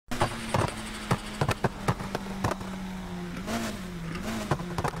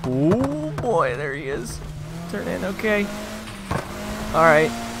Oh boy, there he is. Turn in, okay. Alright.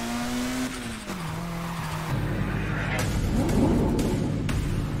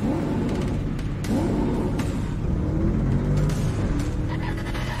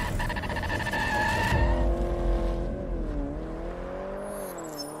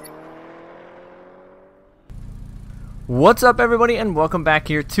 What's up, everybody, and welcome back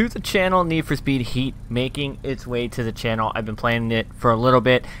here to the channel. Need for Speed Heat making its way to the channel. I've been playing it for a little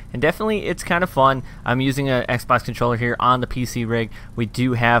bit, and definitely it's kind of fun. I'm using an Xbox controller here on the PC rig. We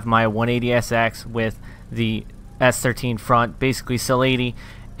do have my 180SX with the S13 front, basically still 80,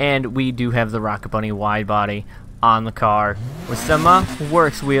 and we do have the Rocket Bunny wide body on the car with some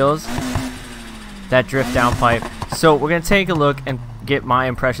works wheels, that drift down pipe. So we're going to take a look and get my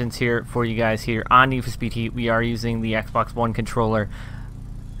impressions here for you guys here on Need for Speed Heat. We are using the Xbox One controller,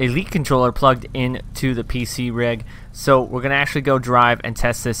 Elite controller, plugged into the PC rig. So we're gonna actually go drive and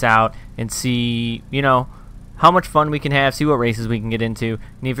test this out and see, you know, how much fun we can have, see what races we can get into.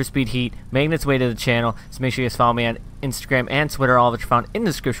 Need for Speed Heat making its way to the channel. So make sure you guys follow me on Instagram and Twitter, all of which are found in the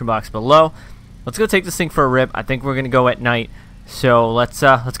description box below. Let's go take this thing for a rip. I think we're gonna go at night. So let's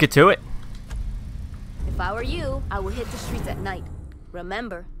get to it. If I were you, I would hit the streets at night.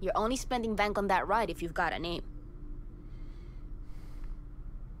 Remember, you're only spending bank on that ride if you've got a name.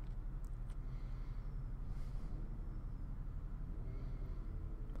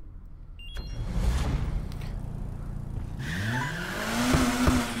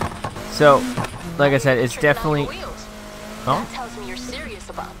 So, like I said, it's definitely... Oh? That tells me you're serious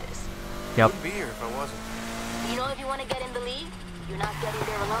about this. Yep. Wouldn't be here if I wasn't. You know, if you want to get in the league, you're not getting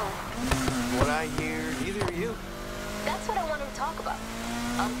there alone. What I hear, neither are you. That's what I wanted to talk about.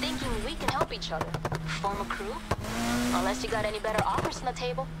 I'm thinking we can help each other. Form a crew? Unless you got any better offers on the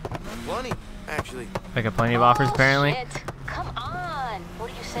table. Plenty, actually. I got plenty of offers, apparently. Shit. Come on. What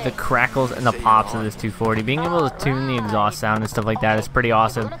do you say? The crackles and the pops of this 240. Being able to tune the exhaust sound and stuff like that is pretty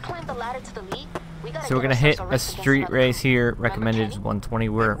awesome. So we're going to hit a street race here. Recommended is 120.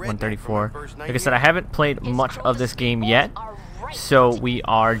 We're 134. Like I said, I haven't played much of this game yet. So we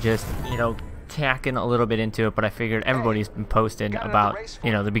are just, you know, tacking a little bit into it, but I figured everybody's been posting about,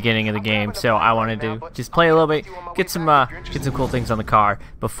 you know, the beginning of the game, so I wanted to just play a little bit, get some cool things on the car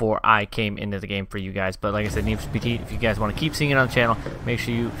before I came into the game for you guys. But like I said, Need for Speed Heat, if you guys want to keep seeing it on the channel, make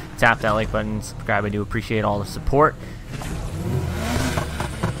sure you tap that like button, subscribe. I do appreciate all the support.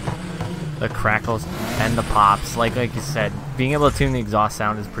 The crackles and the pops, like you said, being able to tune the exhaust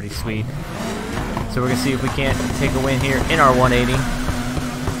sound is pretty sweet. So we're gonna see if we can't take a win here in our 180.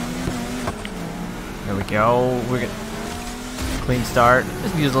 There we go. We're gonna clean start.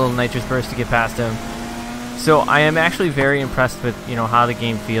 Just use a little nitrous burst to get past him. So I am actually very impressed with, you know, how the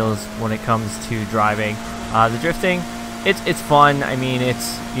game feels when it comes to driving. The drifting, it's fun. I mean,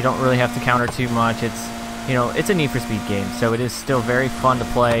 you don't really have to counter too much. It's, you know, it's a Need for Speed game, so it is still very fun to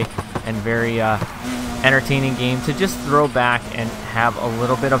play and very entertaining game to just throw back and have a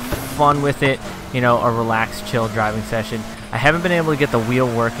little bit of fun with it. You know, a relaxed, chill driving session. I haven't been able to get the wheel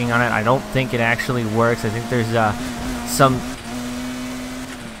working on it. I don't think it actually works. I think there's some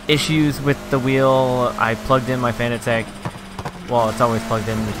issues with the wheel. I plugged in my Fanatec. Well, it's always plugged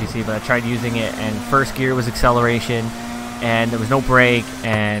in the PC, but I tried using it, and first gear was acceleration, and there was no brake,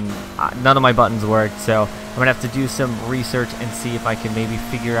 and none of my buttons worked. So I'm gonna have to do some research and see if I can maybe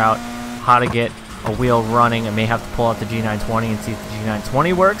figure out how to get a wheel running. I may have to pull out the G920 and see if the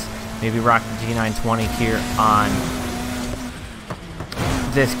G920 works. Maybe rock the G920 here on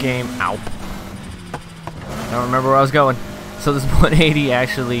this game. Ow. I don't remember where I was going. So this 180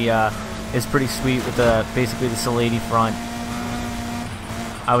 actually is pretty sweet with basically the Solady front.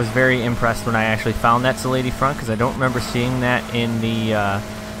 I was very impressed when I actually found that Solady front, because I don't remember seeing that in the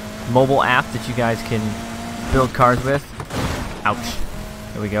mobile app that you guys can build cars with. Ouch.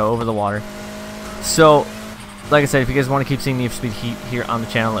 There we go, over the water. So, like I said, if you guys want to keep seeing Need for Speed Heat here on the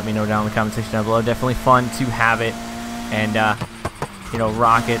channel, let me know down in the comment section down below. Definitely fun to have it and, you know,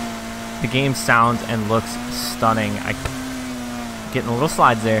 rock it. The game sounds and looks stunning. Getting a little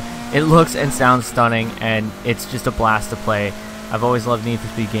slides there. It looks and sounds stunning, and it's just a blast to play. I've always loved Need for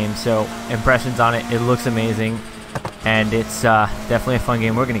Speed games, so impressions on it, it looks amazing, and it's definitely a fun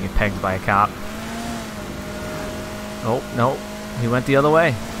game. We're going to get pegged by a cop. Oh, no. He went the other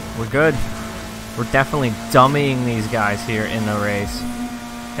way. We're good. We're definitely dummying these guys here in the race.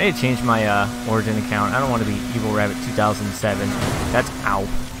 I need to change my Origin account. I don't want to be EvlRabbit07. That's ow.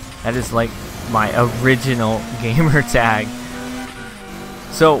 That is like my original gamer tag.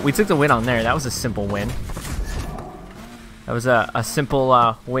 So we took the win on there. That was a simple win. That was a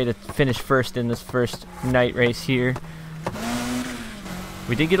simple way to finish first in this first night race here.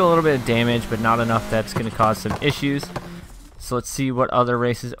 We did get a little bit of damage, but not enough that's going to cause some issues. So let's see what other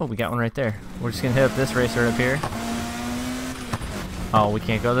races. Oh, we got one right there. We're just going to hit up this racer up here. Oh, we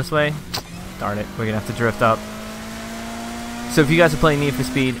can't go this way? Darn it. We're going to have to drift up. So if you guys are playing Need for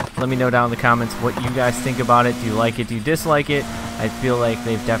Speed, let me know down in the comments what you guys think about it. Do you like it? Do you dislike it? I feel like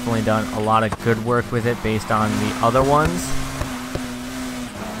they've definitely done a lot of good work with it based on the other ones.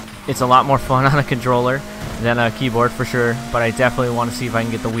 It's a lot more fun on a controller than a keyboard for sure, but I definitely want to see if I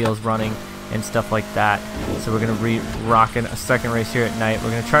can get the wheels running and stuff like that. So we're going to be rocking a second race here at night.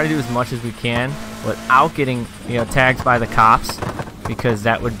 We're going to try to do as much as we can without getting, you know, tagged by the cops, because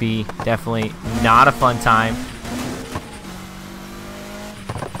that would be definitely not a fun time.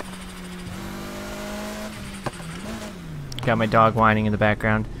 Got my dog whining in the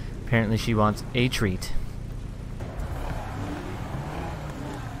background. Apparently she wants a treat.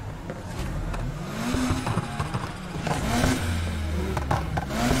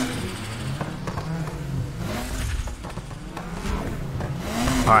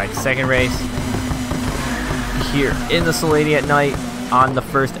 Alright, second race here in the Solady at night on the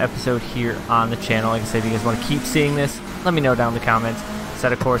first episode here on the channel. Like I said, if you guys want to keep seeing this, let me know down in the comments.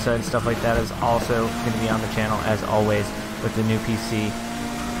 Assetto Corsa and stuff like that is also going to be on the channel as always with the new PC.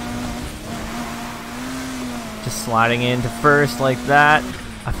 Just sliding into first like that.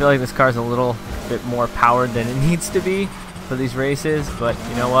 I feel like this car is a little bit more powered than it needs to be for these races, but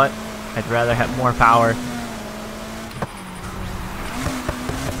you know what? I'd rather have more power.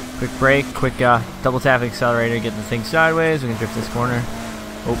 Quick brake, quick double tap accelerator, get the thing sideways. We can drift this corner.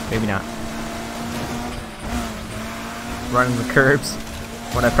 Oh, maybe not. Running the curbs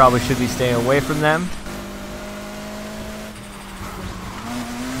when I probably should be staying away from them.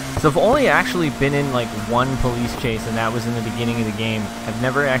 So I've only actually been in like one police chase, and that was in the beginning of the game. I've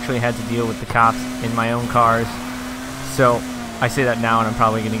never actually had to deal with the cops in my own cars. So I say that now, and I'm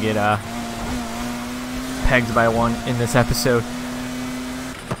probably going to get pegged by one in this episode.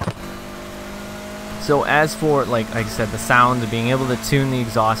 So as for, like I said, the sound, being able to tune the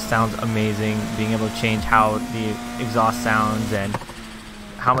exhaust sounds amazing. Being able to change how the exhaust sounds and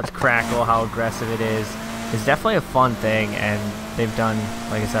how much crackle, how aggressive it is definitely a fun thing, and they've done,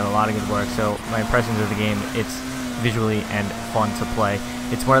 like I said, a lot of good work. So my impressions of the game, it's visually and fun to play.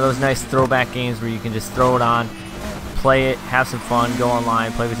 It's one of those nice throwback games where you can just throw it on, play it, have some fun, go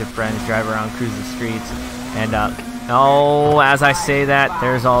online, play with your friends, drive around, cruise the streets, and oh, as I say that,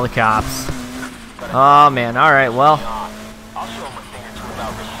 there's all the cops. Oh man, alright, well,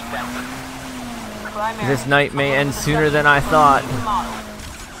 this night may end sooner than I thought.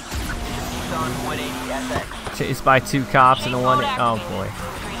 Chased by two cops and a 180. Oh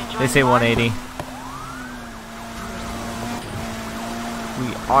boy, they say 180.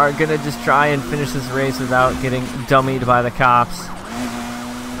 We are gonna just try and finish this race without getting dummied by the cops.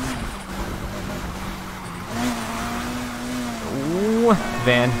 Ooh,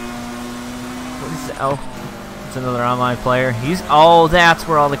 van. Oh, it's another online player. Oh, that's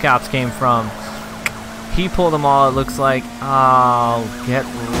where all the cops came from. He pulled them all, it looks like. Oh, get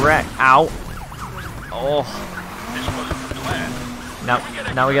wrecked. Out. Oh.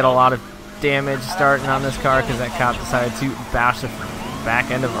 Now we got a lot of damage starting on this car because that cop decided to bash the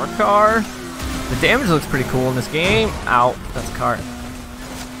back end of our car. The damage looks pretty cool in this game. Ow, that's a car.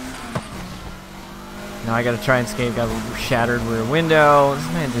 Now I gotta try and escape. Got a shattered rear window. This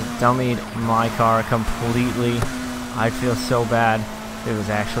man just dummied my car completely. I'd feel so bad if it was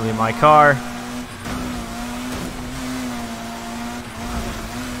actually my car.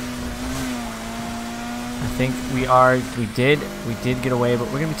 I think we did get away, but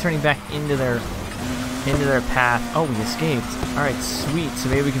we're gonna be turning back into their path. Oh, we escaped. Alright, sweet. So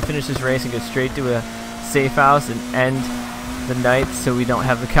maybe we can finish this race and go straight to a safe house and end the night so we don't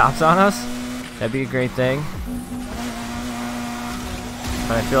have the cops on us. That'd be a great thing.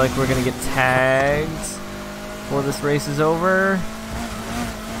 But I feel like we're gonna get tagged before this race is over.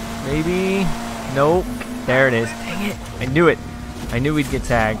 Maybe. Nope. There it is. Dang it. I knew it. I knew we'd get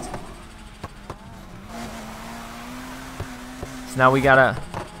tagged. So now we gotta...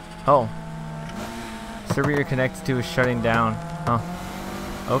 Oh. Server you're connected to is shutting down. Huh.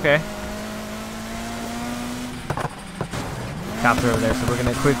 Okay. Cops are over there, so we're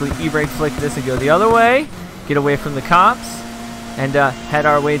gonna quickly e-brake flick this and go the other way, get away from the cops, and head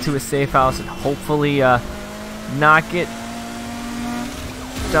our way to a safe house and hopefully not get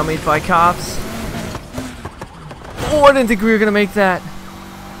dummied by cops. Oh, I didn't think we were gonna make that.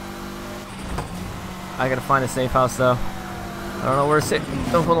 I gotta find a safe house though. I don't know where safe.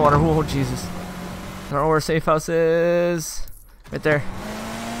 Don't pull the water. Oh Jesus! I don't know where a safe house is. Right there.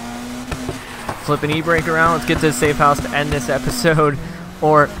 Flipping e-brake around. Let's get to the safe house to end this episode.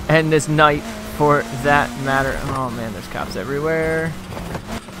 or end this night for that matter. Oh man, there's cops everywhere.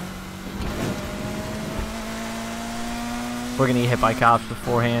 We're gonna get hit by cops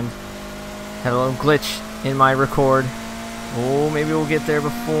beforehand. Had a little glitch in my record. Oh, maybe we'll get there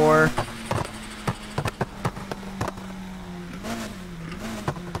before.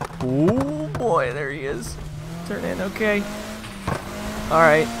 Oh boy, there he is. Turn in, okay.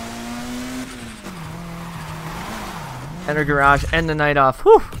 Alright. Enter garage, end the night off.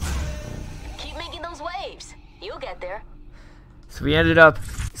 Whew. Keep making those waves. You'll get there. So we ended up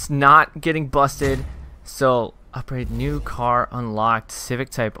not getting busted. So upgrade new car unlocked. Civic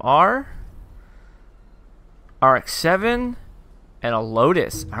Type R, RX-7, and a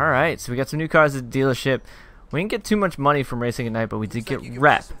Lotus. Alright, so we got some new cars at the dealership. We didn't get too much money from racing at night, but we did get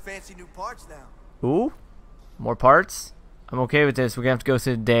rep. Some fancy new parts now. Ooh, more parts? I'm okay with this. We're gonna have to go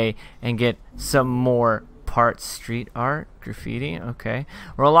through the day and get some more parts. Street art, graffiti, okay.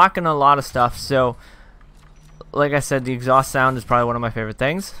 We're unlocking a lot of stuff, so like I said, the exhaust sound is probably one of my favorite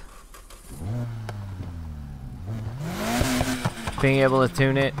things. Being able to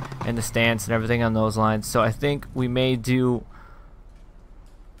tune it and the stance and everything on those lines. So I think we may do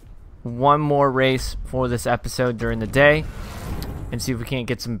one more race for this episode during the day and see if we can't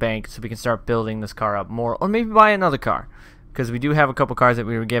get some bank so we can start building this car up more, or maybe buy another car, because we do have a couple cars that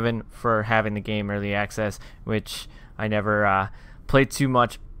we were given for having the game early access, which I never played too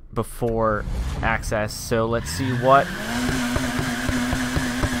much before access. So let's see what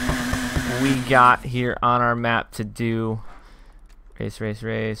we got here on our map to do.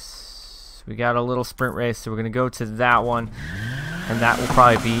 Race. We got a little sprint race, so we're gonna go to that one, and that will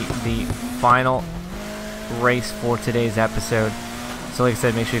probably be the final race for today's episode. So like I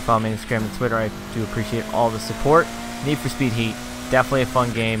said, make sure you follow me on Instagram and Twitter. I do appreciate all the support. Need for Speed Heat, definitely a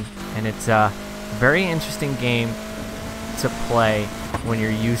fun game, and it's a very interesting game to play when you're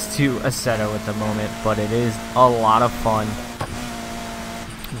used to Assetto at the moment, but it is a lot of fun.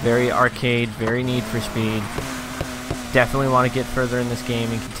 Very arcade, very Need for Speed. Definitely want to get further in this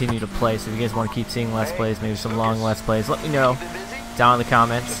game and continue to play. So if you guys want to keep seeing Let's Plays, maybe some long Let's Plays, let me know down in the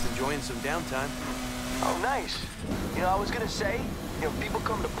comments. Just enjoying some downtime. Oh, nice. You know, I was gonna say, you know, people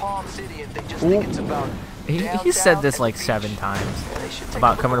come to Palm City and they just think it's about he said this like 7 times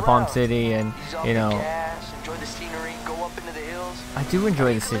about coming to Palm City, and you know, enjoy the scenery, go up into the hills. I do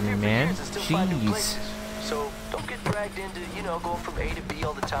enjoy the scenery, man. Jeez. So don't get dragged into, you know, going from A to B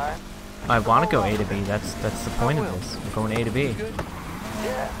all the time. I want to go A to B. That's the point of this. We're going A to B.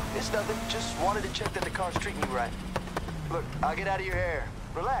 Yeah, it's nothing. Just wanted to check that the car's treating you right. Look, I'll get out of your hair.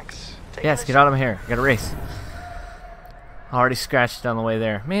 Relax. Yes, get out of my hair. Got a race. Already scratched on the way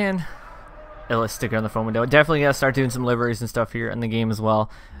there. Man, let's stick it on the phone window. Definitely gotta start doing some liveries and stuff here in the game as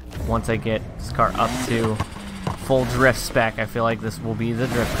well. Once I get this car up to full drift spec, I feel like this will be the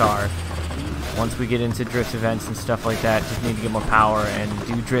drift car. Once we get into drift events and stuff like that, just need to get more power and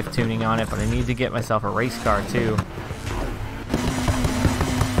do drift tuning on it, but I need to get myself a race car too,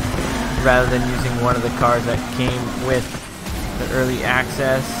 rather than using one of the cars that came with the early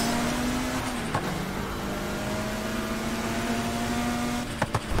access.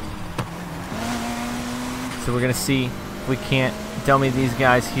 So we're gonna see if we can't dummy these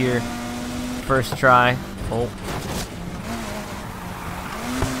guys here first try. Oh,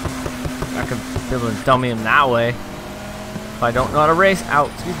 I could be able to dummy him that way if I don't know how to race. Ow,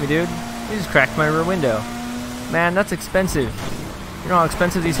 excuse me, dude. You just cracked my rear window. Man, that's expensive. You know how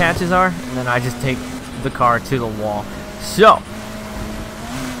expensive these hatches are? And then I just take the car to the wall. So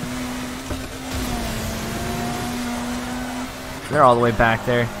they're all the way back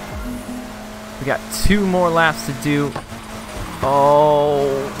there. We got 2 more laps to do. Oh,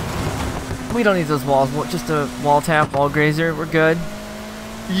 we don't need those walls. Just a wall tap, wall grazer. We're good.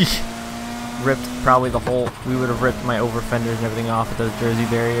 Yeesh. Ripped probably the whole. We would have ripped my over fenders and everything off with those Jersey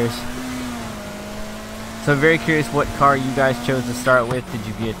barriers. So I'm very curious what car you guys chose to start with. Did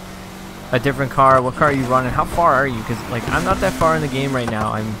you get a different car? What car are you running? How far are you? Because like I'm not that far in the game right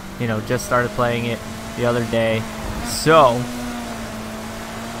now. I'm just started playing it the other day. So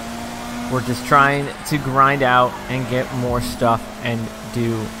we're just trying to grind out and get more stuff and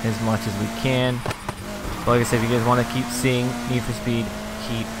do as much as we can. But like I said, if you guys want to keep seeing Need for Speed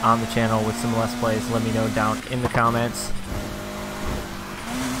Heat on the channel with some Let's Plays, let me know down in the comments.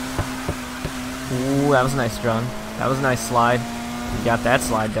 Ooh, that was a nice run. That was a nice slide. We got that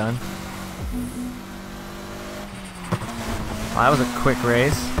slide done. Well, that was a quick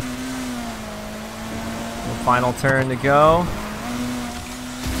race. Final turn to go.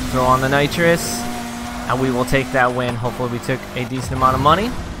 Throw on the nitrous, and we will take that win. Hopefully we took a decent amount of money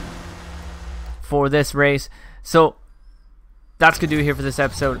for this race. So that's going to do it here for this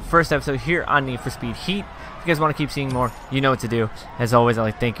episode. First episode here on Need for Speed Heat. If you guys want to keep seeing more, you know what to do. As always, I'd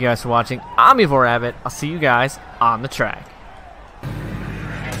like to thank you guys for watching. I'm EvlRabbit. I'll see you guys on the track.